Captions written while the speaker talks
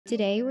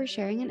Today, we're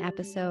sharing an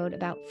episode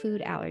about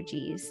food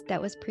allergies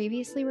that was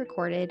previously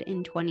recorded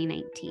in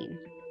 2019.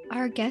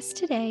 Our guest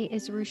today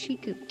is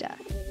Ruchi Gupta,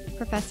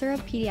 professor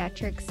of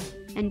pediatrics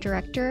and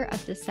director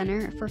of the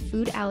Center for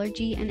Food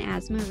Allergy and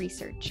Asthma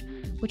Research,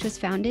 which was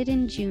founded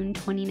in June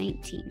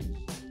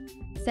 2019.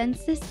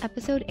 Since this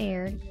episode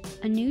aired,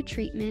 a new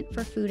treatment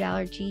for food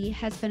allergy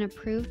has been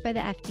approved by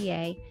the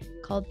FDA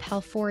called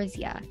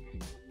Palforzia,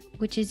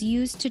 which is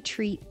used to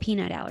treat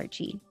peanut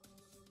allergy.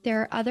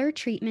 There are other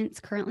treatments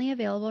currently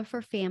available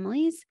for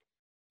families,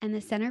 and the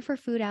Center for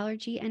Food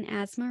Allergy and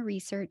Asthma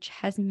Research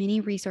has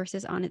many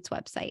resources on its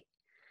website.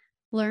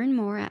 Learn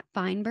more at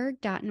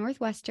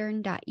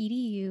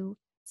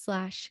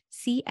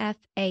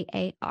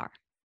feinberg.northwestern.edu/CFAAR.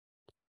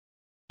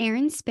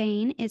 Erin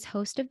Spain is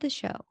host of the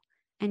show,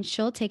 and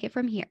she'll take it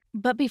from here.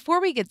 But before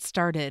we get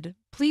started,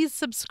 please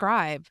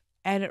subscribe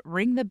and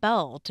ring the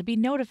bell to be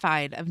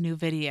notified of new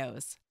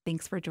videos.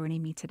 Thanks for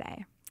joining me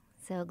today.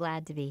 So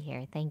glad to be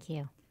here. Thank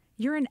you.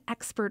 You're an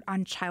expert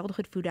on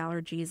childhood food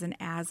allergies and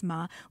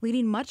asthma,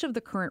 leading much of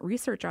the current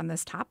research on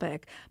this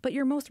topic. But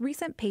your most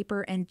recent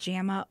paper in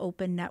JAMA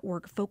Open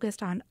Network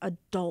focused on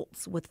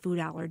adults with food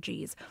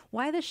allergies.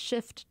 Why the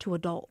shift to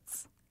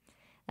adults?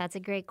 That's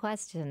a great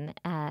question,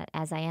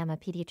 as I am a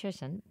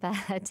pediatrician.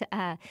 But,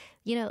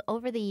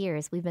 over the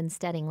years, we've been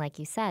studying, like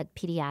you said,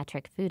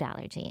 pediatric food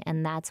allergy,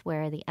 and that's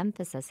where the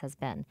emphasis has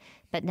been.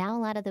 But now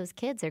a lot of those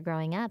kids are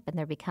growing up, and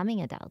they're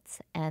becoming adults,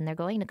 and they're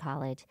going to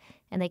college,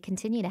 and they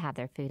continue to have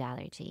their food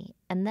allergy.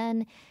 And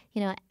then,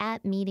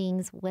 at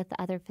meetings with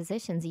other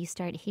physicians, you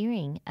start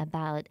hearing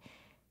about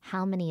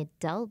how many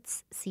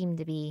adults seem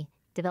to be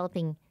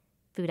developing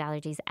food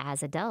allergies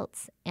as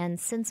adults. And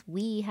since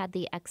we had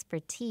the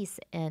expertise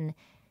in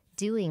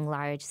doing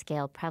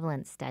large-scale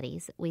prevalence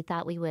studies, we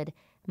thought we would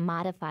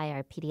modify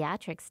our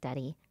pediatric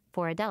study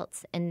for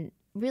adults and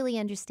really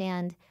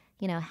understand,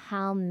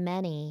 how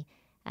many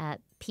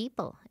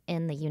people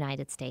in the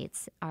United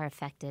States are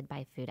affected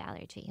by food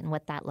allergy and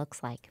what that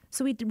looks like.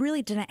 So we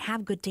really didn't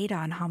have good data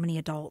on how many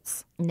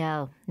adults.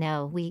 No.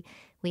 We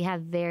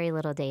have very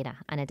little data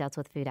on adults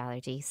with food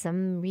allergy.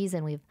 Some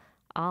reason we've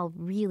all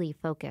really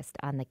focused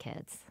on the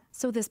kids.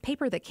 So this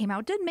paper that came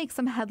out did make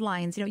some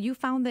headlines. You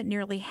found that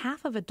nearly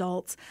half of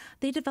adults,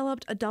 they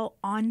developed adult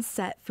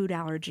onset food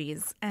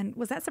allergies. And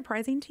was that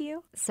surprising to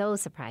you? So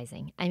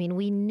surprising. I mean,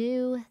 we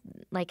knew,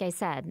 like I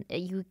said,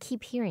 you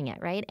keep hearing it,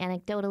 right?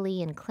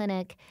 Anecdotally in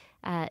clinic,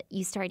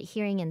 you start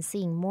hearing and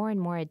seeing more and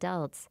more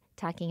adults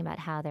talking about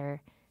how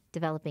they're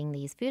developing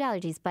these food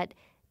allergies. But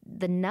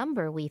the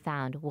number we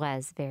found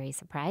was very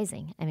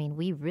surprising. I mean,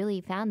 we really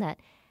found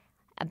that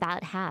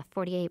about half,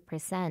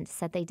 48%,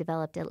 said they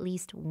developed at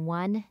least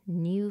one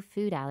new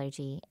food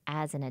allergy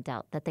as an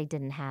adult that they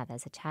didn't have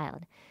as a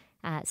child.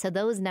 So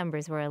those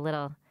numbers were a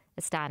little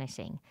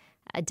astonishing.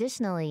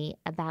 Additionally,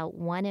 about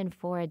 1 in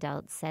 4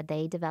 adults said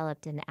they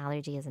developed an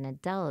allergy as an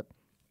adult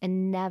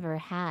and never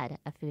had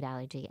a food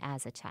allergy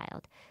as a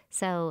child.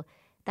 So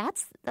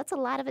that's a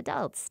lot of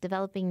adults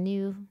developing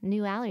new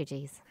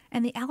allergies.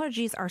 And the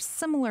allergies are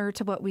similar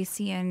to what we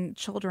see in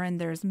children.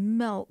 There's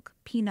milk,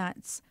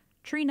 peanuts,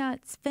 tree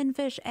nuts,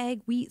 finfish,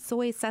 egg, wheat,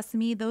 soy,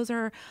 sesame. Those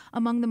are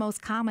among the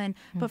most common.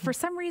 But for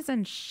some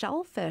reason,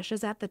 shellfish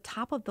is at the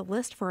top of the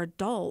list for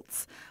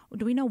adults.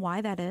 Do we know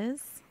why that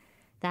is?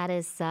 That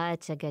is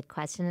such a good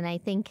question. And I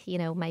think,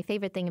 my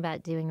favorite thing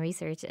about doing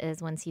research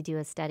is once you do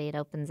a study, it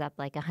opens up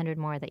like 100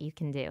 more that you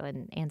can do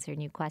and answer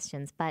new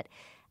questions. But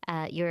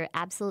you're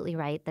absolutely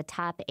right. The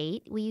top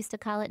 8, we used to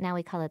call it. Now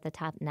we call it the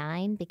top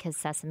 9 because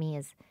sesame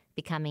is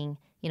becoming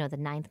the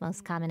 9th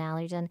most common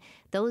allergen.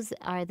 Those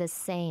are the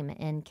same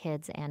in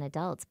kids and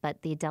adults,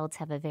 but the adults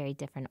have a very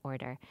different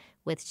order,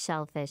 with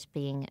shellfish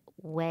being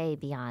way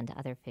beyond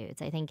other foods.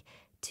 I think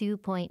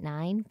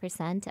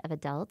 2.9% of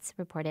adults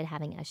reported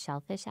having a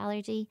shellfish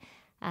allergy.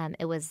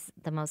 It was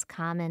the most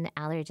common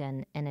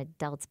allergen in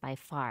adults by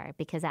far,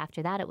 because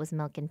after that it was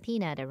milk and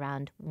peanut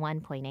around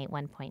 1.8,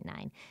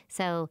 1.9.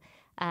 So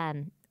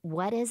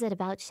what is it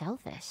about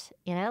shellfish?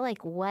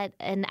 What?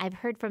 And I've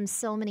heard from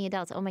so many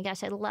adults, oh my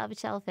gosh, I love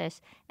shellfish,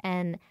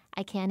 and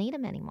I can't eat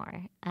them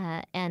anymore.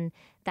 And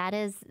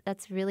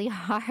that's really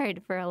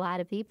hard for a lot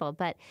of people.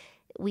 But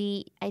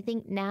I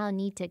think now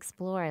need to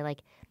explore,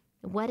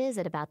 what is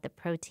it about the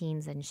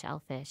proteins in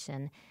shellfish,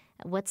 and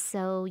what's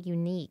so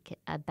unique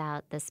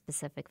about this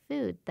specific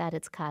food that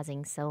it's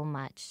causing so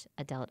much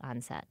adult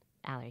onset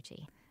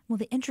allergy? Well,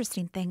 the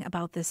interesting thing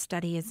about this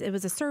study is it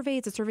was a survey.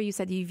 It's a survey you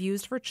said you've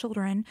used for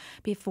children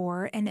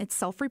before, and it's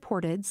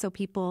self-reported. So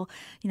people,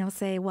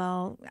 say,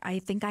 well, I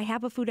think I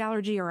have a food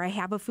allergy or I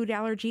have a food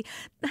allergy.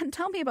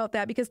 Tell me about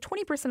that, because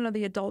 20% of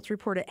the adults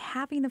reported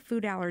having a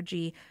food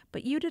allergy,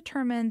 but you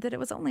determined that it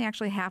was only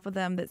actually half of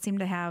them that seemed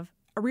to have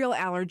a real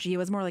allergy. It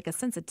was more like a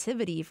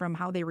sensitivity from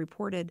how they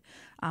reported,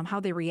 how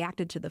they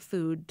reacted to the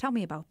food. Tell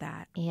me about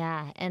that.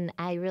 Yeah, and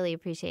I really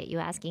appreciate you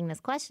asking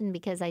this question,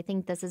 because I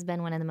think this has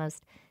been one of the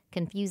most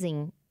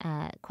confusing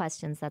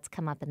questions that's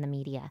come up in the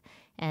media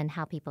and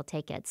how people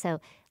take it. So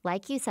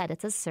like you said,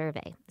 it's a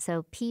survey.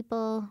 So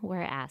people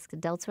were asked,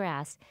 adults were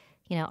asked,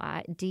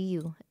 do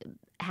you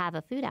have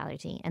a food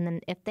allergy? And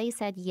then if they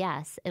said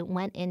yes, it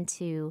went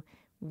into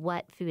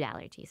what food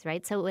allergies,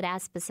 right? So it would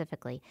ask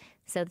specifically.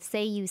 So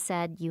say you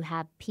said you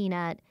have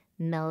peanut,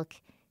 milk,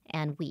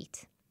 and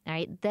wheat, all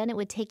right? Then it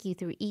would take you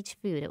through each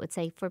food. It would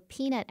say, for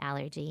peanut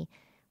allergy,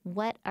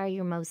 what are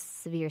your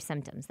most severe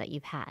symptoms that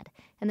you've had?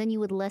 And then you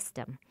would list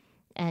them.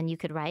 And you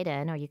could write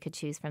in or you could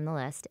choose from the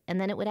list.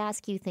 And then it would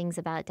ask you things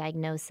about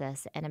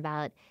diagnosis and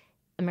about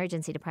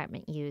emergency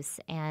department use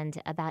and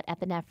about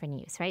epinephrine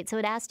use, right? So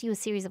it asked you a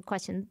series of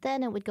questions.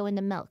 Then it would go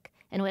into milk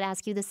and it would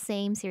ask you the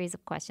same series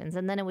of questions.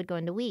 And then it would go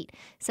into wheat.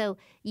 So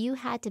you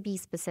had to be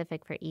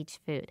specific for each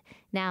food.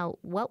 Now,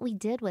 what we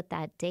did with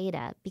that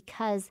data,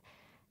 because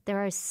there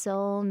are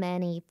so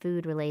many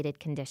food-related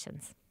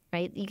conditions,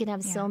 right? You can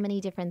have so many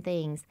different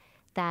things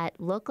that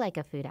look like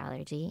a food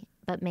allergy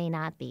but may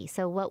not be.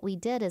 So what we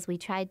did is we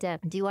tried to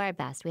do our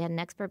best. We had an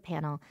expert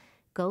panel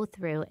go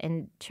through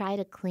and try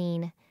to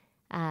clean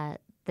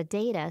the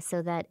data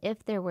so that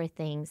if there were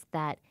things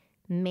that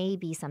may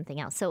be something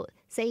else. So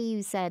say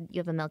you said you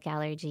have a milk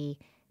allergy,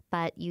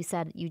 but you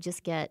said you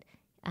just get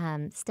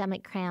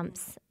stomach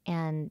cramps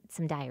and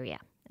some diarrhea,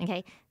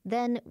 okay?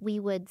 Then we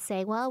would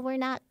say, well, we're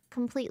not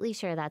completely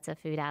sure that's a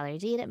food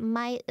allergy, and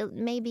it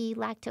may be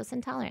lactose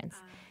intolerance.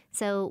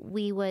 So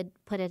we would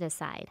put it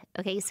aside,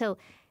 okay? So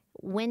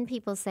when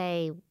people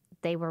say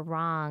they were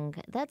wrong,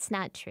 that's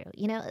not true.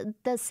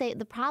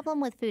 The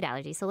problem with food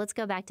allergies, so let's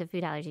go back to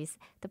food allergies.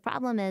 The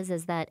problem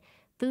is that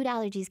food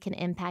allergies can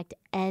impact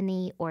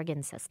any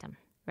organ system,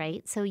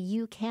 right? So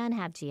you can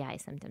have GI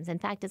symptoms. In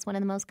fact, it's one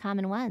of the most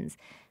common ones.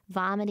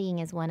 Vomiting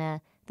is one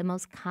of the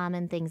most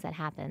common things that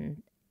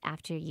happen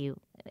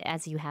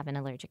as you have an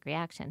allergic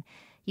reaction.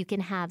 You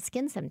can have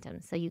skin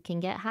symptoms, so you can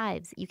get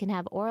hives. You can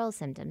have oral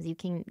symptoms. You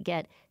can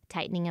get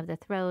tightening of the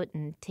throat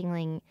and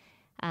tingling,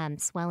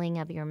 swelling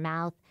of your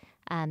mouth.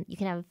 You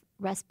can have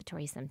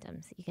respiratory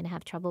symptoms. You can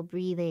have trouble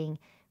breathing,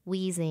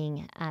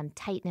 wheezing,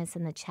 tightness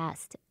in the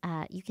chest.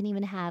 You can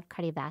even have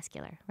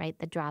cardiovascular, right,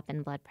 the drop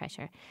in blood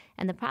pressure.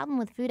 And the problem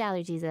with food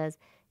allergies is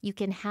you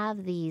can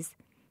have these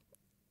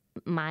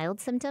mild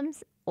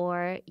symptoms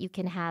or you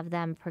can have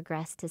them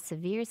progress to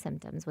severe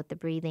symptoms with the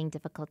breathing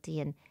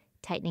difficulty and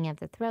tightening of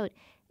the throat,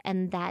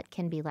 and that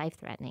can be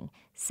life-threatening.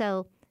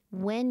 So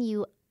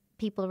when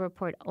people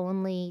report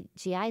only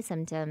GI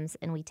symptoms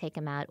and we take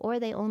them out, or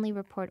they only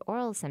report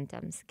oral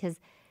symptoms, because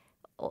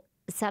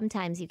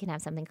sometimes you can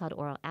have something called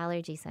oral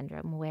allergy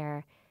syndrome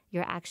where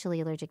you're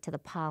actually allergic to the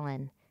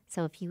pollen.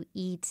 So if you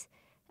eat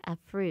a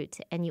fruit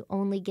and you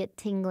only get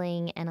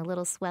tingling and a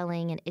little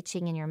swelling and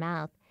itching in your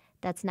mouth,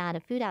 that's not a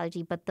food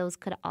allergy, but those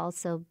could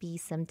also be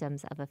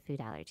symptoms of a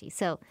food allergy.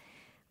 So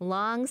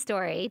long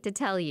story to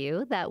tell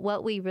you that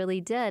what we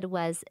really did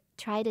was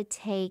try to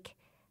take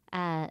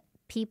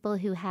people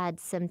who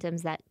had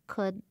symptoms that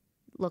could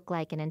look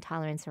like an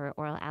intolerance or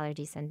oral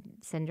allergy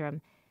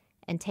syndrome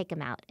and take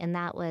them out. And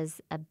that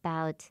was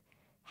about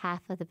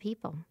half of the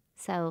people.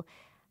 So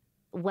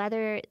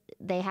whether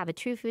they have a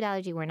true food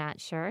allergy, we're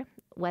not sure.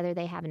 Whether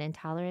they have an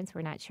intolerance,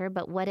 we're not sure.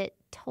 But what it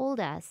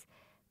told us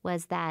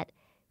was that,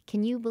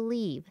 can you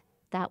believe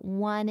that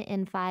 1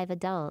 in 5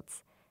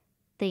 adults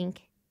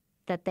think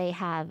that they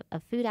have a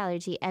food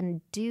allergy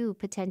and do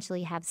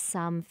potentially have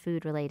some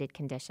food-related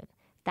condition?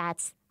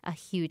 That's a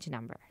huge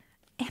number.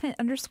 And it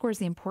underscores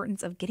the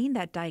importance of getting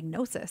that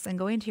diagnosis and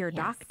going to your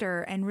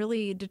doctor and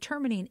really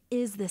determining,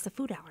 is this a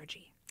food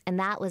allergy? And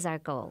that was our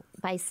goal.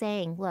 By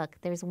saying, look,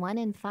 there's 1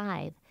 in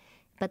 5,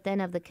 but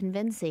then of the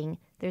convincing,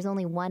 there's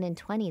only 1 in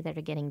 20 that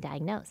are getting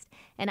diagnosed.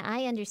 And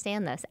I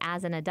understand this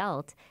as an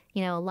adult.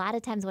 A lot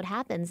of times what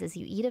happens is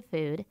you eat a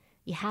food,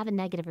 you have a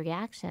negative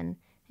reaction,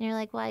 and you're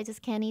like, well, I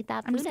just can't eat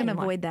that food I'm just going to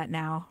anymore. avoid that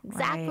now.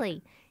 Exactly.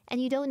 Right.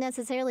 And you don't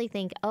necessarily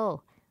think,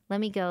 oh, let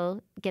me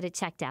go get it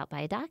checked out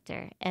by a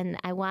doctor. And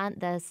I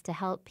want this to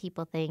help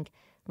people think,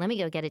 let me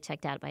go get it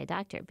checked out by a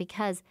doctor,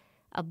 because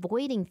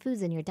avoiding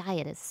foods in your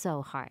diet is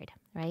so hard,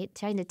 right?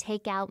 Trying to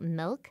take out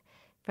milk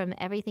from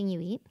everything you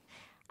eat.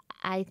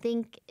 I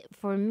think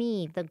for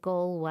me, the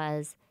goal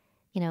was,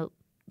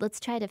 let's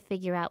try to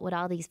figure out what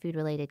all these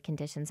food-related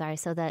conditions are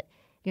so that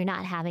you're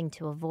not having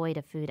to avoid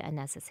a food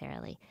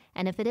unnecessarily.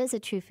 And if it is a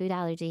true food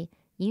allergy,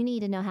 you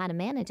need to know how to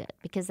manage it,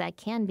 because that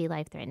can be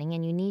life-threatening,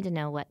 and you need to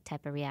know what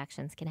type of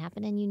reactions can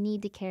happen, and you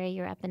need to carry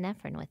your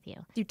epinephrine with you.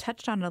 You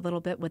touched on it a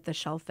little bit with the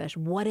shellfish.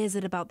 What is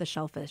it about the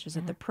shellfish? Is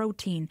it the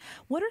protein?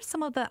 What are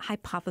some of the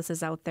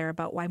hypotheses out there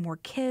about why more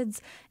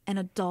kids and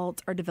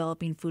adults are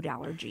developing food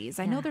allergies?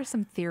 I know there's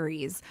some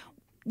theories.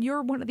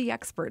 You're one of the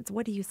experts.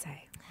 What do you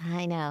say?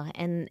 I know,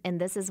 and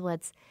this is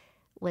what's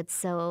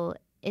so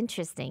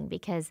interesting,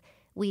 because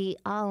we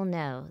all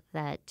know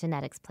that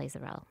genetics plays a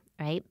role,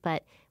 right?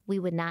 But we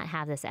would not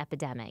have this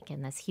epidemic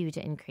and this huge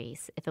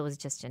increase if it was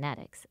just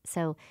genetics.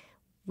 So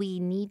we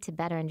need to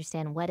better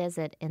understand what is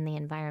it in the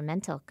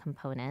environmental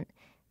component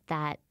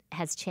that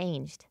has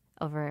changed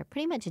over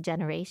pretty much a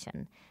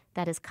generation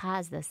that has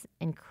caused this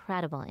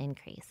incredible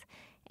increase.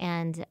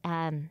 And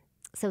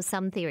so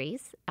some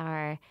theories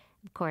are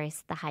of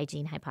course, the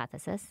hygiene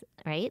hypothesis,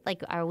 right?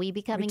 Like, are we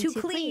becoming too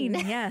too clean?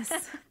 Yes.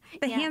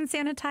 The Yeah. hand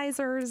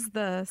sanitizers,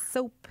 the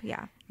soap.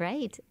 Yeah.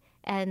 Right.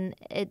 And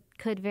it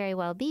could very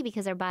well be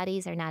because our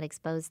bodies are not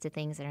exposed to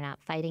things. They're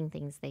not fighting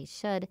things they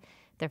should.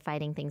 They're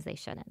fighting things they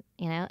shouldn't.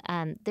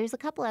 There's a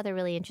couple other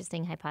really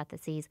interesting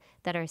hypotheses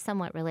that are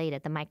somewhat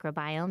related. The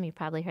microbiome, you've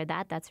probably heard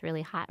that. That's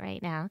really hot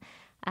right now.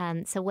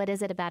 So what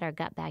is it about our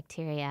gut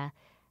bacteria,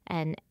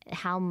 and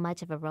how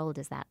much of a role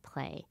does that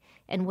play?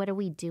 And what are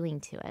we doing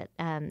to it?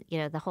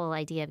 The whole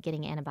idea of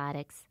getting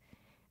antibiotics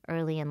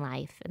early in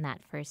life, in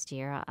that first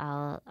year,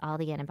 all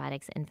the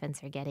antibiotics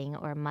infants are getting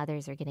or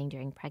mothers are getting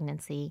during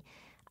pregnancy.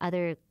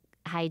 Other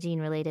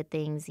hygiene-related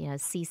things,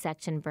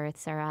 C-section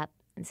births are up,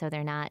 and so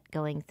they're not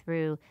going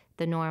through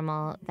the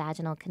normal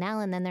vaginal canal,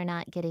 and then they're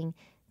not getting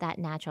that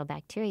natural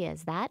bacteria.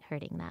 Is that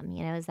hurting them?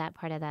 Is that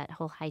part of that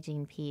whole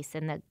hygiene piece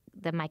and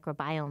the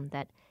microbiome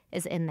that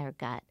is in their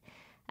gut?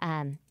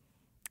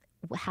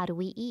 How do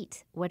we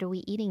eat? What are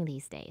we eating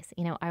these days?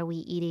 Are we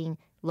eating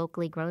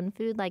locally grown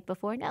food like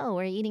before? No,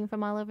 we're eating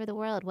from all over the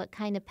world. What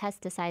kind of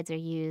pesticides are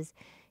used?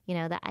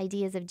 The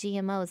ideas of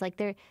GMOs, like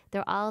there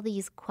are all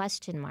these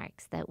question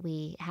marks that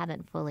we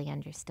haven't fully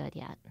understood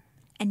yet.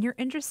 And you're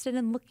interested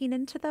in looking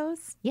into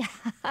those? Yeah.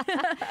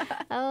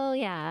 Oh,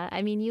 yeah.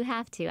 You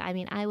have to.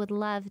 I would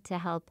love to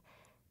help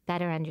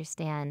better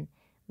understand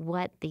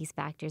what these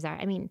factors are.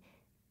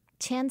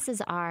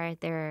 Chances are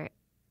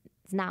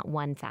it's not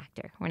one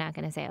factor. We're not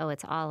going to say, oh,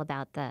 it's all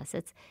about this.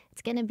 It's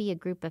going to be a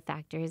group of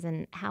factors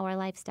and how our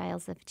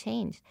lifestyles have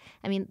changed.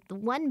 The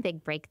one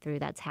big breakthrough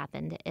that's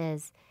happened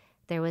is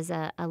there was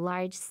a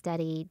large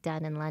study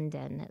done in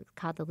London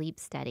called the LEAP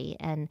study,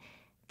 and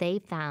they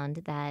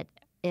found that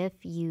if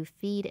you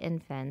feed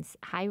infants,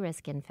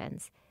 high-risk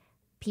infants,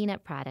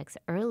 peanut products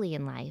early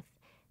in life,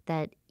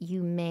 that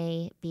you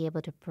may be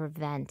able to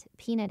prevent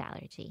peanut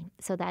allergy.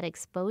 So that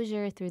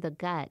exposure through the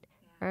gut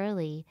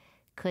early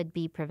could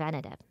be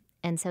preventative.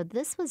 And so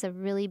this was a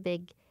really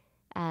big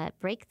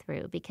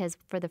breakthrough because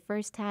for the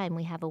first time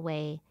we have a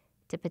way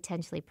to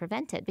potentially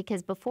prevent it.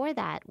 Because before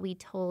that, we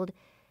told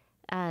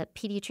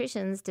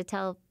pediatricians to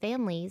tell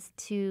families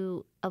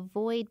to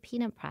avoid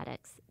peanut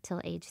products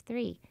till age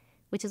 3,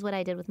 which is what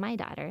I did with my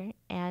daughter,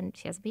 and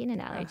she has peanut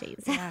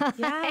allergies.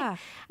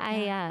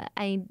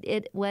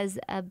 It was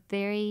a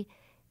very,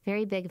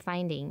 very big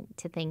finding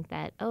to think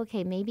that,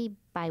 okay, maybe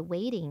by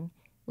waiting,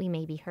 we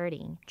may be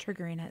hurting.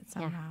 Triggering it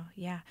somehow,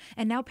 yeah.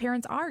 And now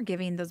parents are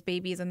giving those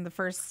babies in the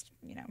first,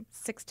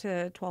 6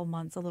 to 12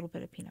 months a little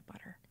bit of peanut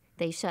butter.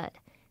 They should.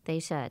 They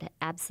should,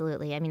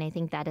 absolutely. I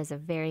think that is a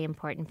very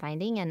important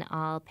finding, and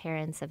all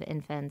parents of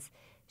infants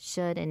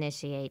should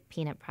initiate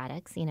peanut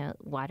products,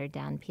 watered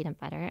down peanut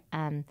butter,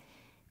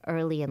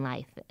 early in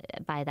life.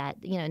 By that,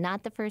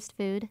 not the first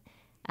food,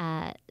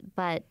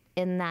 but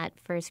in that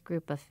first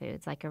group of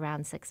foods, like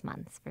around 6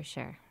 months for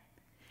sure.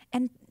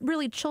 And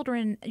really,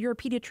 children, you're a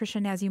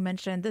pediatrician, as you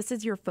mentioned. This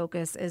is your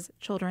focus, is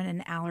children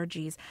and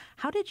allergies.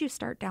 How did you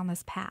start down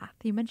this path?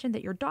 You mentioned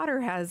that your daughter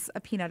has a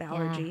peanut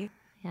allergy.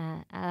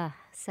 Yeah.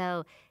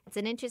 So it's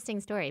an interesting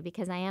story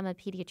because I am a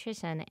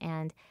pediatrician,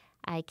 and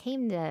I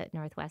came to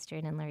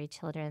Northwestern and Lurie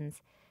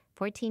Children's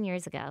 14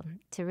 years ago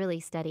to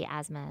really study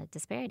asthma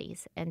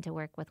disparities and to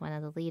work with one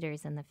of the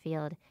leaders in the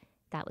field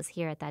that was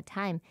here at that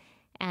time.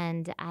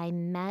 And I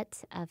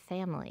met a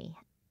family,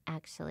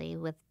 actually,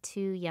 with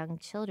 2 young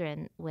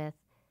children with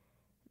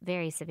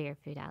very severe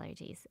food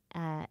allergies,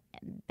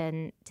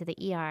 been to the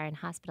ER and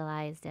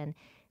hospitalized, and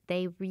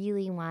they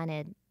really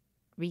wanted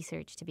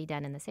research to be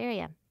done in this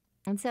area.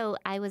 And so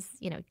I was,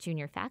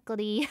 junior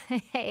faculty.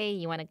 Hey,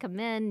 you want to come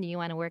in? You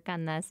want to work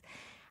on this?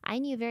 I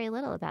knew very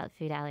little about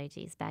food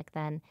allergies back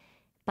then.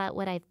 But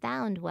what I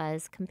found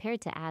was,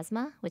 compared to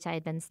asthma, which I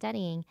had been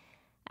studying,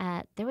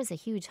 there was a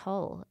huge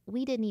hole.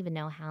 We didn't even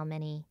know how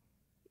many,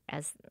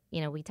 as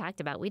we talked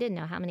about, we didn't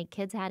know how many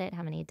kids had it,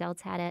 how many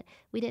adults had it.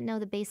 We didn't know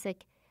the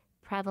basic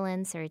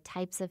prevalence or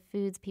types of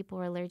foods people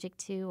were allergic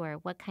to or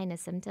what kind of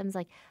symptoms.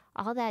 Like,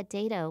 all that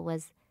data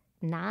was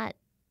not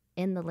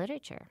in the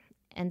literature.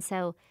 And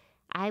so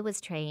I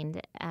was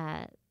trained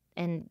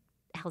in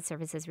health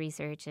services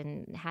research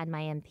and had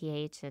my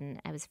MPH, and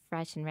I was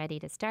fresh and ready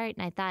to start.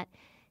 And I thought,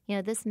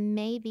 this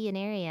may be an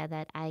area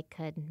that I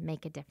could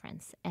make a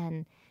difference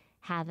and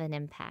have an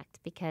impact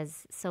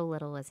because so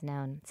little was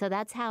known. So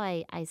that's how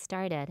I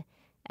started.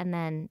 And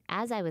then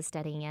as I was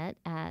studying it,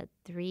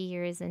 3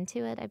 years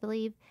into it, I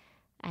believe,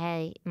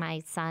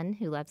 my son,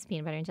 who loves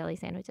peanut butter and jelly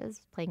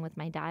sandwiches, playing with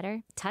my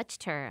daughter,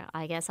 touched her,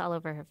 I guess, all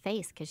over her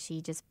face because she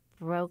just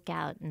broke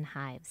out in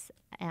hives.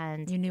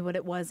 And you knew what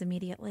it was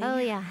immediately. Oh,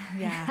 yeah.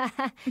 Yeah.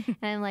 And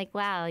I'm like,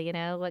 wow,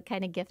 what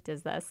kind of gift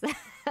is this?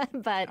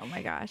 But, oh,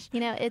 my gosh.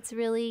 It's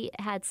really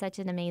had such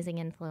an amazing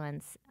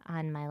influence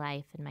on my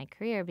life and my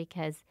career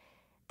because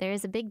there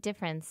is a big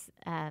difference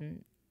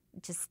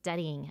just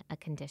studying a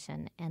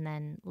condition and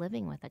then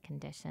living with a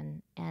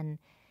condition. And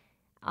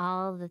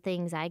all the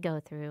things I go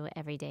through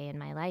every day in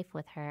my life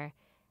with her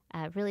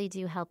really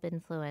do help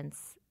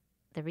influence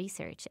the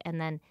research.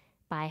 And then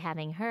by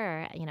having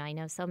her, I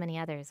know so many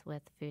others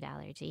with food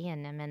allergy,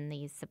 and I'm in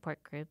these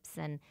support groups,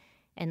 and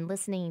and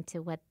listening to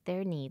what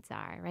their needs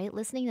are, right?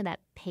 Listening to that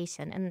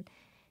patient and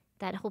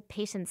that whole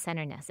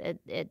patient-centeredness,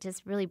 it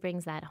just really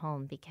brings that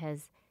home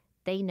because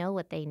they know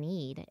what they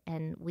need,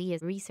 and we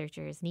as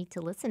researchers need to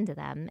listen to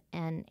them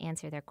and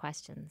answer their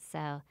questions.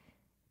 So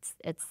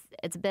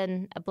it's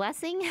been a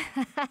blessing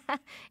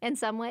in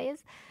some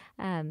ways,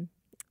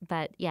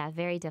 but yeah,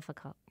 very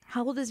difficult.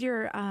 How old is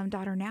your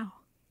daughter now?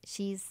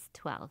 She's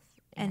 12.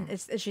 And yeah.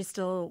 is she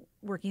still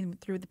working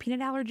through the peanut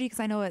allergy? Because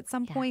I know at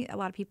some point a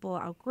lot of people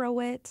outgrow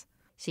it.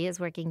 She is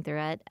working through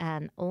it.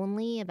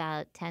 Only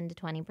about 10 to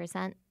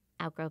 20%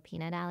 outgrow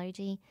peanut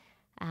allergy.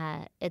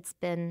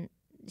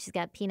 She's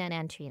got peanut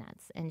and tree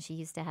nuts, and she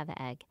used to have an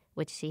egg,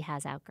 which she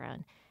has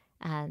outgrown.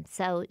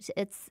 So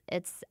it's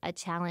a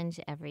challenge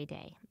every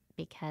day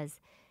because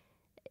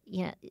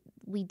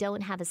we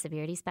don't have a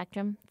severity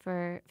spectrum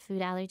for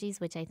food allergies,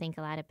 which I think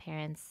a lot of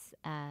parents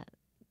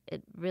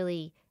it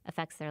really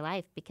affects their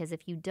life because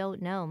if you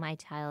don't know my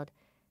child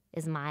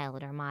is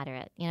mild or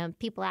moderate,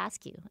 people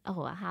ask you,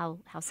 oh, how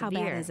severe?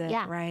 How bad is it?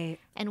 Yeah. Right.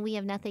 And we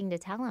have nothing to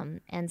tell them.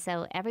 And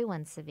so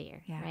everyone's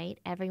severe, right?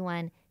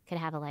 Everyone could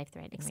have a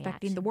life-threatening reaction.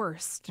 Expecting the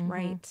worst,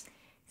 right?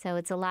 So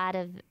it's a lot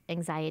of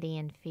anxiety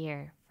and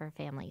fear for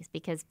families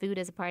because food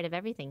is a part of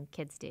everything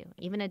kids do,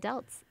 even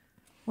adults.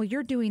 Well,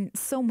 you're doing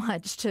so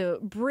much to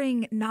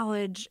bring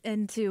knowledge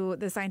into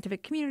the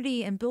scientific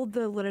community and build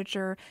the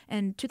literature.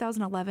 In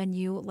 2011,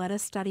 you led a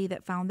study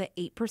that found that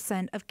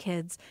 8% of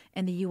kids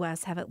in the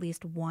U.S. have at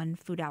least one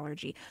food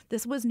allergy.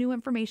 This was new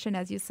information,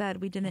 as you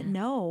said, we didn't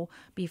know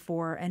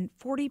before. And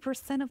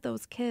 40% of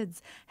those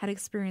kids had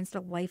experienced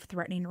a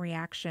life-threatening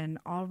reaction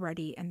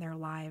already in their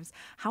lives.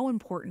 How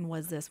important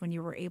was this when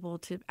you were able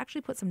to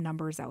actually put some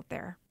numbers out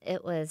there?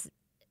 It was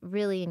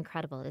really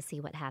incredible to see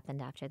what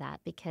happened after that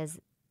because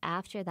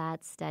after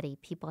that study,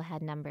 people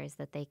had numbers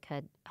that they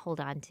could hold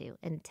on to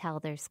and tell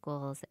their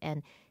schools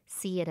and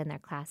see it in their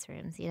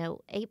classrooms.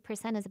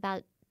 8% is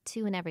about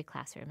 2 in every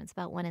classroom. It's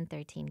about 1 in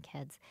 13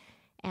 kids.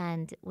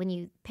 And when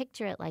you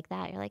picture it like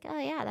that, you're like, oh,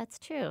 yeah, that's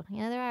true.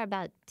 There are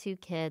about 2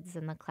 kids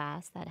in the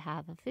class that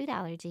have a food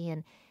allergy.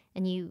 And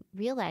you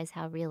realize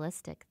how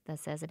realistic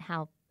this is and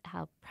how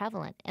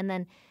prevalent. And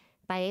then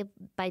by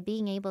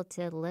being able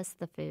to list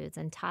the foods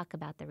and talk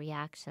about the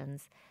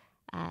reactions,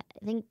 I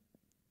think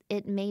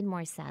it made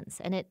more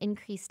sense and it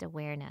increased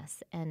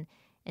awareness and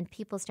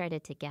people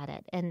started to get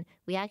it. And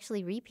we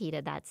actually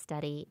repeated that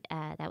study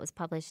that was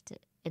published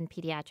in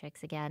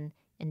Pediatrics again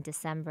in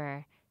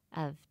December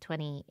of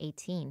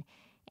 2018.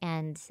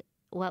 And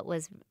what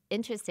was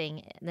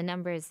interesting, the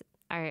numbers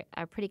are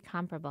pretty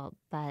comparable,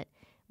 but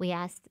we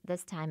asked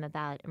this time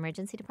about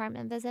emergency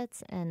department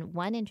visits. And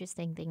one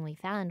interesting thing we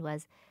found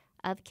was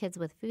of kids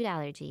with food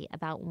allergy,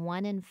 about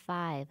 1 in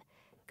 5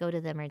 go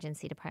to the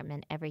emergency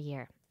department every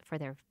year for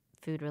their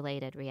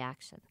food-related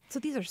reaction. So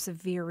these are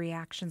severe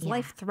reactions,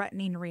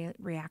 life-threatening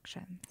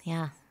reactions.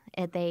 Yeah,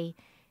 they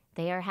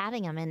are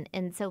having them.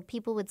 And so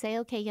people would say,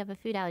 okay, you have a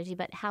food allergy,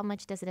 but how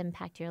much does it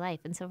impact your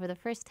life? And so for the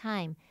first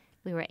time,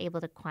 we were able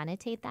to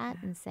quantitate that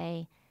and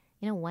say,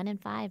 1 in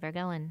 5 are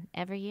going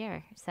every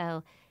year.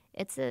 So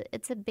it's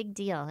a big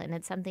deal, and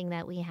it's something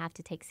that we have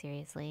to take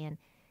seriously and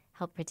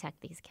help protect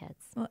these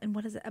kids. Well, and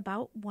what is it?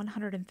 About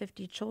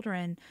 150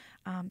 children,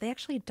 they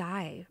actually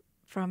die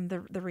from the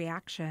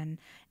reaction.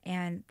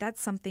 And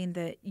that's something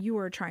that you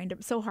are trying to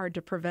so hard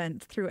to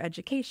prevent through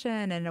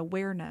education and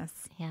awareness.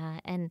 Yeah.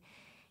 And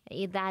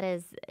that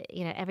is,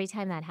 every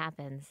time that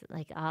happens,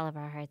 like all of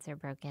our hearts are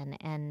broken.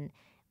 And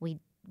we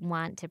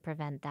want to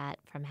prevent that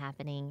from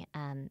happening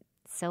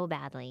so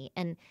badly.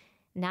 And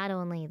not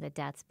only the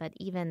deaths, but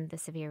even the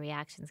severe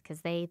reactions,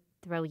 because they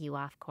throw you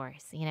off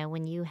course.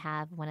 When you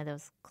have one of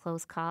those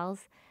close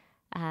calls,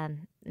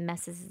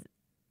 messes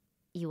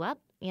you up,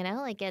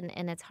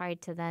 and it's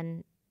hard to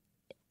then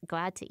go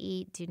out to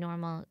eat, do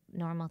normal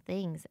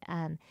things.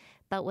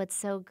 But what's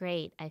so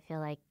great, I feel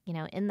like,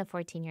 in the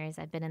 14 years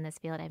I've been in this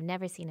field, I've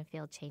never seen a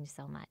field change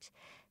so much.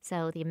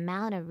 So the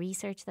amount of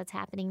research that's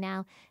happening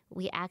now,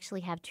 we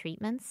actually have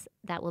treatments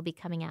that will be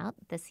coming out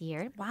this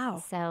year.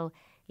 Wow. So,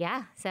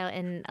 yeah.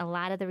 And a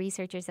lot of the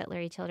researchers at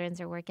Lurie Children's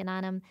are working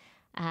on them.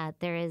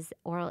 There is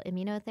oral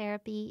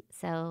immunotherapy,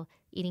 so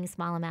eating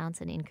small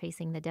amounts and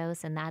increasing the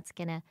dose, and that's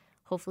going to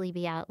hopefully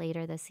be out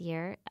later this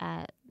year.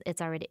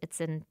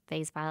 It's in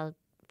phase 5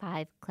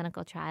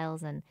 clinical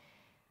trials, and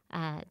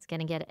it's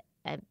going to get.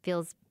 It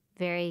feels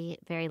very,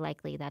 very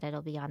likely that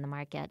it'll be on the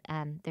market.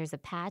 There's a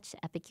patch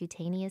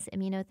epicutaneous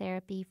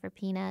immunotherapy for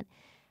peanut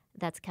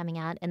that's coming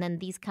out, and then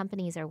these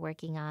companies are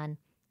working on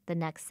the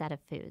next set of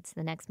foods,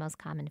 the next most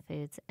common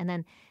foods, and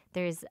then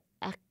there's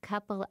a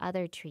couple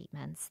other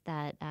treatments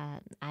that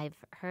I've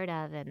heard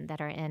of and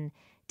that are in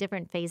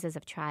different phases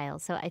of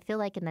trials. So I feel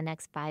like in the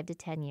next 5 to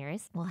 10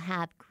 years, we'll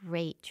have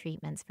great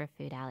treatments for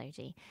food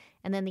allergy.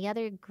 And then the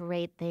other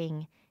great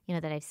thing,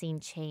 that I've seen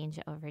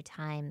change over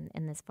time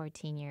in this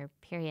 14-year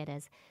period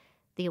is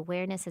the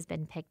awareness has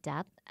been picked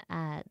up.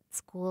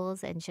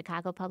 Schools and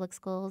Chicago public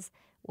schools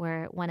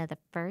were one of the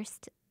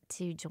first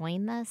to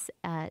join this,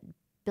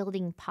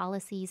 building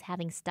policies,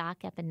 having stock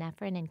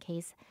epinephrine in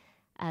case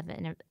of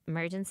an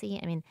emergency.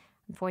 I mean,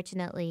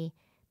 Unfortunately,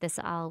 this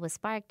all was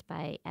sparked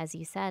by, as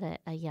you said,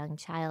 a young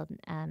child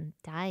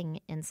dying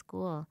in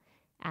school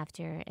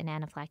after an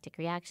anaphylactic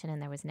reaction,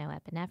 and there was no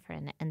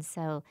epinephrine. And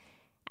so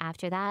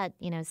after that,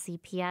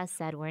 CPS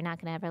said, we're not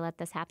going to ever let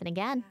this happen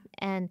again.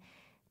 And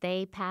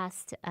they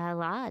passed a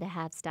law to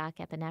have stock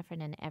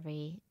epinephrine in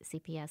every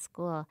CPS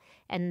school.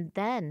 And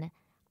then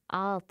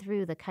all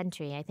through the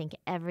country, I think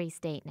every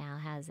state now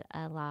has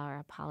a law or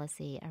a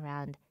policy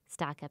around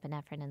stock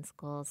epinephrine in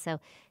schools. So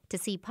to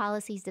see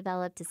policies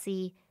develop, to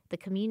see the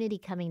community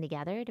coming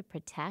together to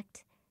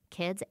protect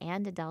kids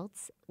and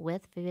adults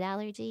with food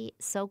allergy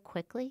so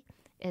quickly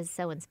is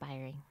so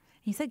inspiring.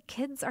 You said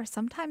kids are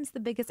sometimes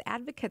the biggest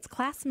advocates,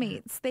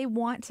 classmates. They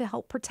want to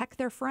help protect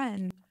their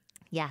friend.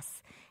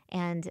 Yes.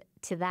 And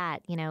to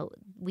that,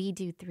 we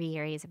do 3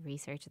 areas of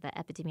research. The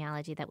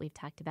epidemiology that we've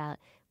talked about.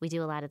 We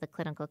do a lot of the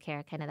clinical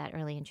care, kind of that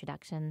early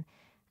introduction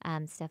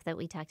stuff that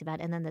we talked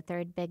about. And then the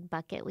third big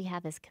bucket we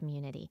have is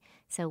community.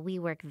 So we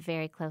work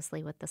very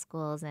closely with the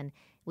schools, and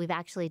we've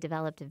actually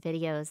developed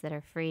videos that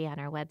are free on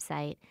our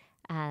website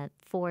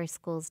for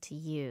schools to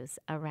use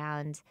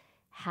around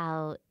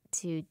how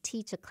to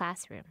teach a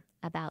classroom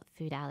about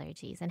food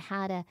allergies and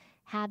how to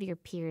have your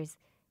peers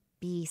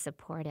be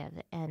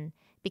supportive. And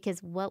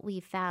because what we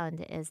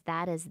found is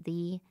that is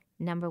the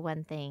number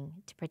one thing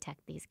to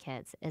protect these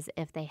kids is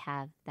if they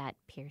have that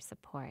peer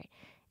support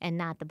and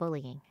not the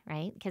bullying,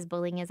 right? Because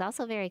bullying is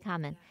also very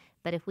common.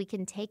 But if we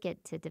can take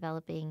it to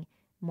developing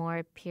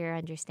more peer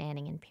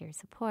understanding and peer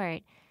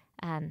support,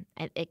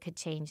 it could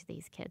change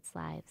these kids'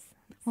 lives.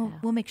 Well,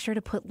 we'll make sure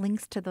to put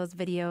links to those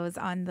videos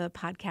on the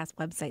podcast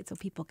website so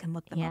people can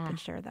look them up and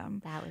share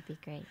them. That would be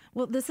great.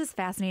 Well, this is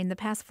fascinating. The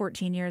past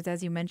 14 years,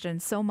 as you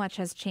mentioned, so much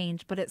has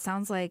changed, but it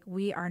sounds like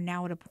we are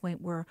now at a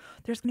point where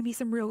there's going to be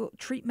some real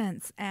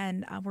treatments,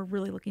 and we're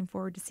really looking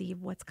forward to see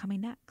what's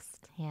coming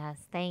next. Yes,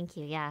 thank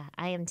you. Yeah,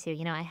 I am too.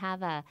 I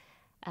have a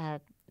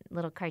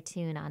little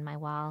cartoon on my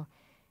wall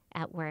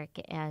at work,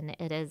 and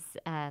it is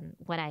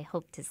what I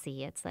hope to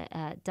see. It's an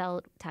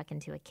adult talking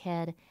to a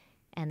kid,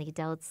 and the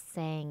adult's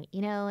saying,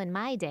 in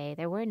my day,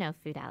 there were no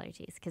food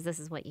allergies, because this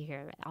is what you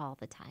hear all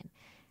the time.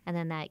 And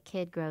then that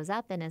kid grows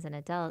up and is an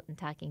adult and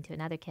talking to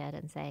another kid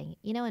and saying,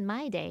 in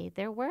my day,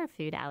 there were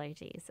food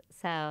allergies.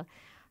 So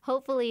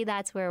hopefully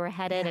that's where we're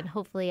headed, and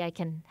hopefully I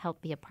can help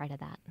be a part of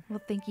that.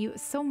 Well, thank you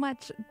so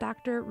much,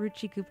 Dr.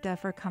 Ruchi Gupta,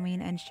 for coming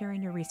and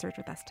sharing your research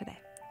with us today.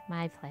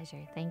 My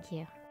pleasure. Thank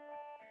you.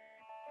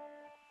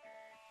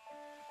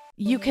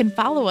 You can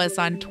follow us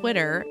on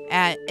Twitter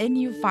at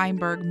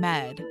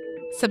NUFeinbergMed.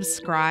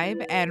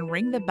 Subscribe and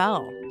ring the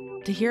bell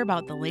to hear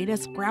about the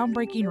latest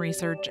groundbreaking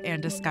research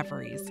and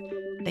discoveries.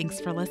 Thanks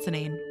for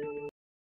listening.